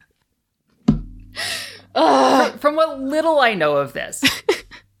 From what little I know of this,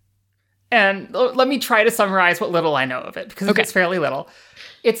 and let me try to summarize what little I know of it, because it's fairly little.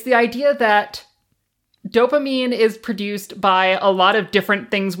 It's the idea that dopamine is produced by a lot of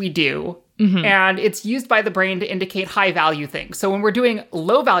different things we do, and it's used by the brain to indicate high-value things. So when we're doing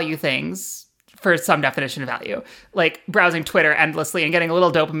low-value things, for some definition of value, like browsing Twitter endlessly and getting a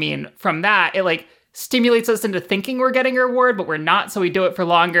little dopamine from that, it, like, stimulates us into thinking we're getting a reward, but we're not, so we do it for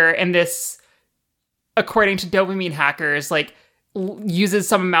longer. And this, according to dopamine hackers, like, uses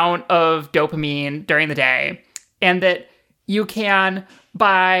some amount of dopamine during the day, and that you can,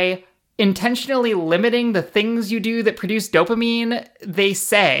 by intentionally limiting the things you do that produce dopamine, they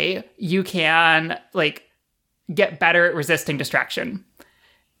say you can like get better at resisting distraction.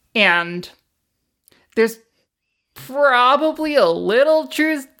 And there's probably a little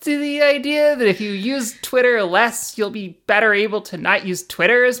truth to the idea that if you use Twitter less, you'll be better able to not use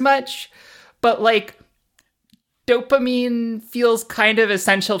Twitter as much. But like, dopamine feels kind of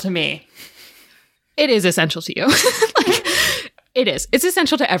essential to me. It is essential to you. Like, it is. It's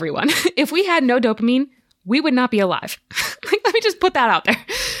essential to everyone. If we had no dopamine, we would not be alive. Like, let me just put that out there.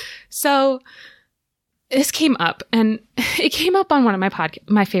 So this came up, and it came up on one of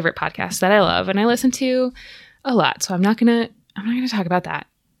my favorite podcasts that I love and I listen to a lot. So I'm not gonna talk about that.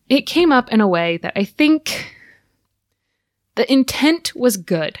 It came up in a way that I think the intent was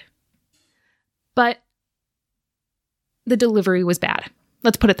good, but the delivery was bad.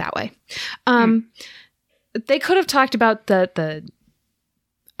 Let's put it that way. They could have talked about the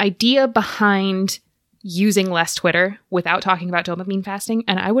idea behind using less Twitter without talking about dopamine fasting,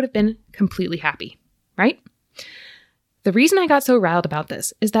 and I would have been completely happy, right? The reason I got so riled about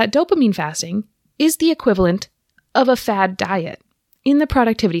this is that dopamine fasting is the equivalent of a fad diet in the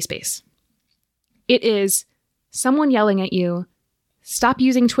productivity space. It is someone yelling at you, stop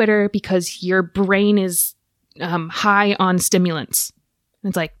using Twitter because your brain is high on stimulants. And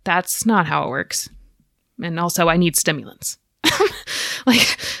it's like, that's not how it works. And also, I need stimulants.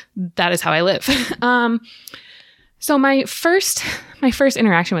 Like, that is how I live. So my first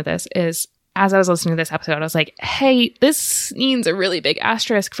interaction with this is, as I was listening to this episode, I was like, hey, this needs a really big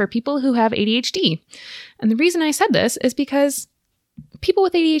asterisk for people who have ADHD. And the reason I said this is because people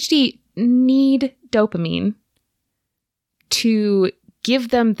with ADHD need dopamine to give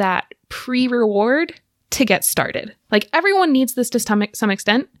them that pre-reward to get started. Like, everyone needs this to some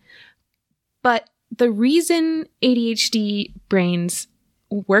extent, but the reason ADHD brains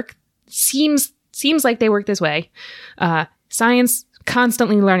work seems like they work this way. Science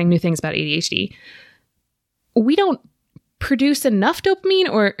constantly learning new things about ADHD. We don't produce enough dopamine,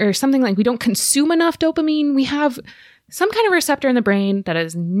 or something like we don't consume enough dopamine. We have some kind of receptor in the brain that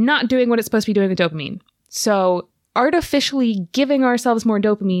is not doing what it's supposed to be doing with dopamine. So artificially giving ourselves more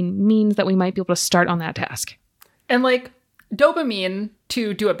dopamine means that we might be able to start on that task. And like, dopamine,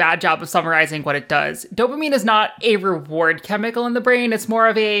 to do a bad job of summarizing what it does, dopamine is not a reward chemical in the brain. It's more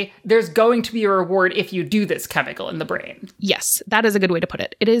of there's going to be a reward if you do this chemical in the brain. Yes, that is a good way to put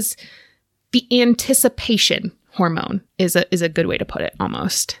it. It is the anticipation hormone is a good way to put it,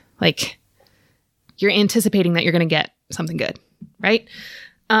 almost. Like, you're anticipating that you're going to get something good, right?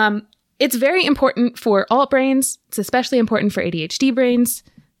 It's very important for all brains. It's especially important for ADHD brains.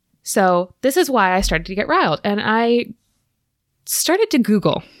 So this is why I started to get riled. And I started to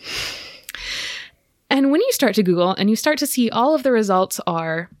Google. And when you start to Google and you start to see all of the results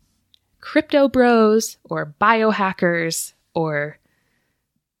are crypto bros or biohackers or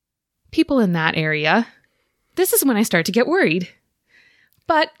people in that area, this is when I start to get worried.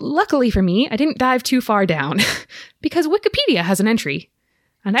 But luckily for me, I didn't dive too far down because Wikipedia has an entry.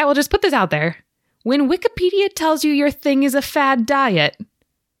 And I will just put this out there. When Wikipedia tells you your thing is a fad diet,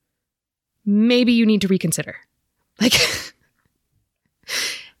 maybe you need to reconsider.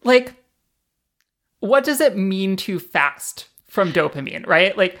 Like, what does it mean to fast from dopamine,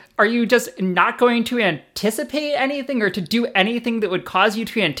 right? Like, are you just not going to anticipate anything or to do anything that would cause you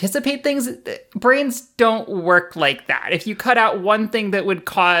to anticipate things? Brains don't work like that. If you cut out one thing that would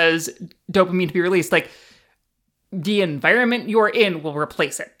cause dopamine to be released, like, the environment you're in will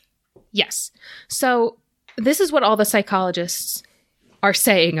replace it. Yes. So this is what all the psychologists are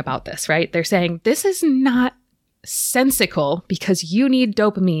saying about this, right? They're saying this is not sensical because you need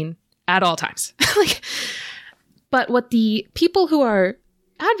dopamine at all times. But what the people who are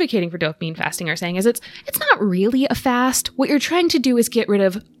advocating for dopamine fasting are saying is it's not really a fast. What you're trying to do is get rid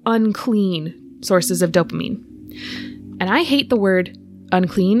of unclean sources of dopamine. And I hate the word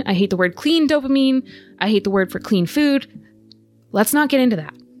unclean. I hate the word clean dopamine. I hate the word for clean food. Let's not get into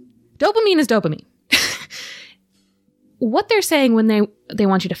that. Dopamine is dopamine. What they're saying when they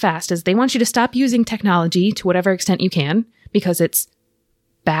want you to fast is they want you to stop using technology to whatever extent you can because it's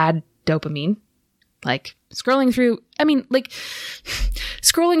bad dopamine. Like scrolling through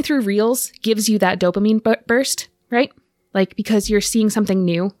reels gives you that dopamine burst, right? Like, because you're seeing something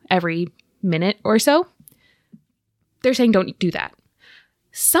new every minute or so. They're saying don't do that.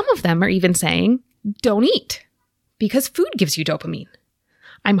 Some of them are even saying don't eat because food gives you dopamine.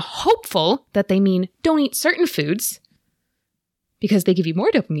 I'm hopeful that they mean don't eat certain foods because they give you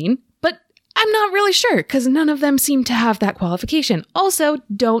more dopamine, but I'm not really sure because none of them seem to have that qualification. Also,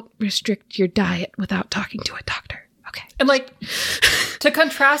 don't restrict your diet without talking to a doctor. Okay. And like, to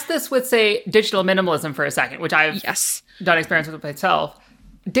contrast this with, say, digital minimalism for a second, which I've done experience with myself,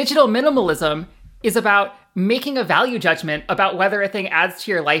 digital minimalism is about making a value judgment about whether a thing adds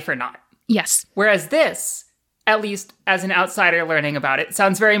to your life or not. Yes. Whereas this, at least as an outsider learning about it,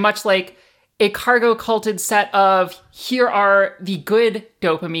 sounds very much like a cargo culted set of here are the good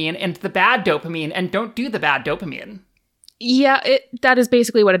dopamine and the bad dopamine, and don't do the bad dopamine. Yeah, that is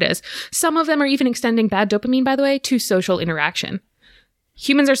basically what it is. Some of them are even extending bad dopamine, by the way, to social interaction.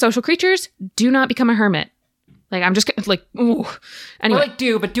 Humans are social creatures. Do not become a hermit. Like, I'm just like, ooh. Anyway. Or like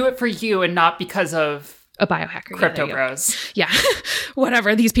do it for you and not because of a biohacker. Crypto bros. Yeah.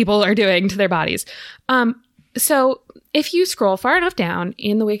 Whatever these people are doing to their bodies. So if you scroll far enough down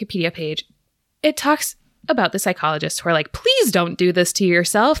in the Wikipedia page, it talks about the psychologists who are like, please don't do this to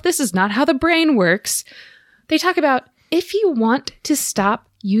yourself. This is not how the brain works. They talk about if you want to stop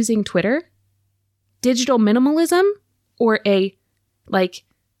using Twitter, digital minimalism or a like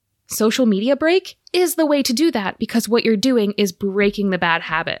social media break is the way to do that because what you're doing is breaking the bad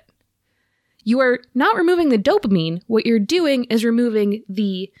habit. You are not removing the dopamine. What you're doing is removing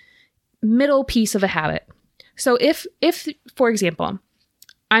the middle piece of a habit. So if for example,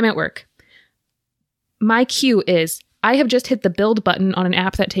 I'm at work, my cue is I have just hit the build button on an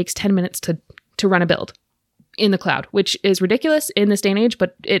app that takes 10 minutes to run a build in the cloud, which is ridiculous in this day and age,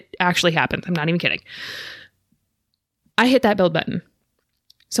 but it actually happens. I'm not even kidding. I hit that build button.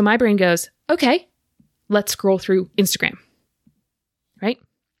 So my brain goes, okay, let's scroll through Instagram, right?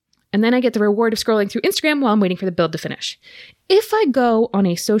 And then I get the reward of scrolling through Instagram while I'm waiting for the build to finish. If I go on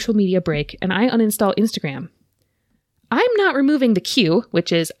a social media break and I uninstall Instagram, I'm not removing the cue,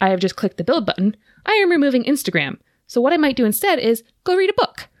 which is I have just clicked the build button. I am removing Instagram. So what I might do instead is go read a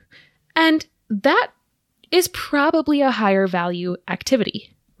book. And that is probably a higher value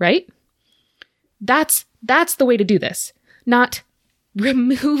activity, right? That's the way to do this. Not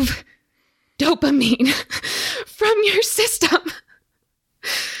remove dopamine from your system.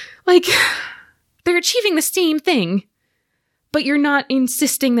 Like, they're achieving the same thing, but you're not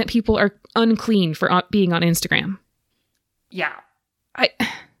insisting that people are unclean for being on Instagram. Yeah. I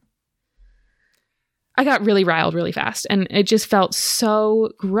got really riled really fast, and it just felt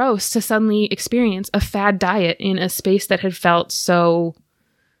so gross to suddenly experience a fad diet in a space that had felt so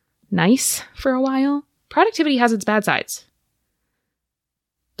nice for a while. Productivity has its bad sides.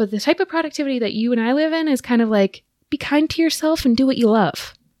 But the type of productivity that you and I live in is kind of like, be kind to yourself and do what you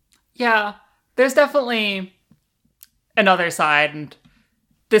love. Yeah, there's definitely another side, and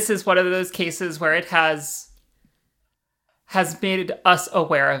this is one of those cases where it has made us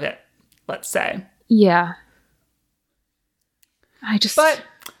aware of it, let's say. Yeah. But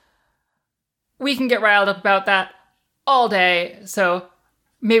we can get riled up about that all day, so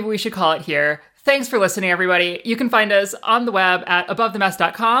maybe we should call it here. Thanks for listening, everybody. You can find us on the web at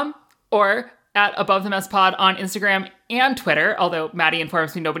abovethemess.com or at Above the Mess Pod on Instagram and Twitter, although Maddie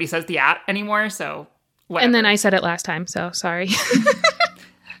informs me nobody says the @ anymore, so whatever. And then I said it last time, so sorry.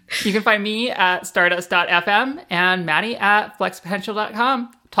 You can find me at stardust.fm and Maddie at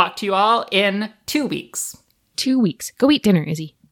flexpotential.com. Talk to you all in 2 weeks. 2 weeks. Go eat dinner, Izzy.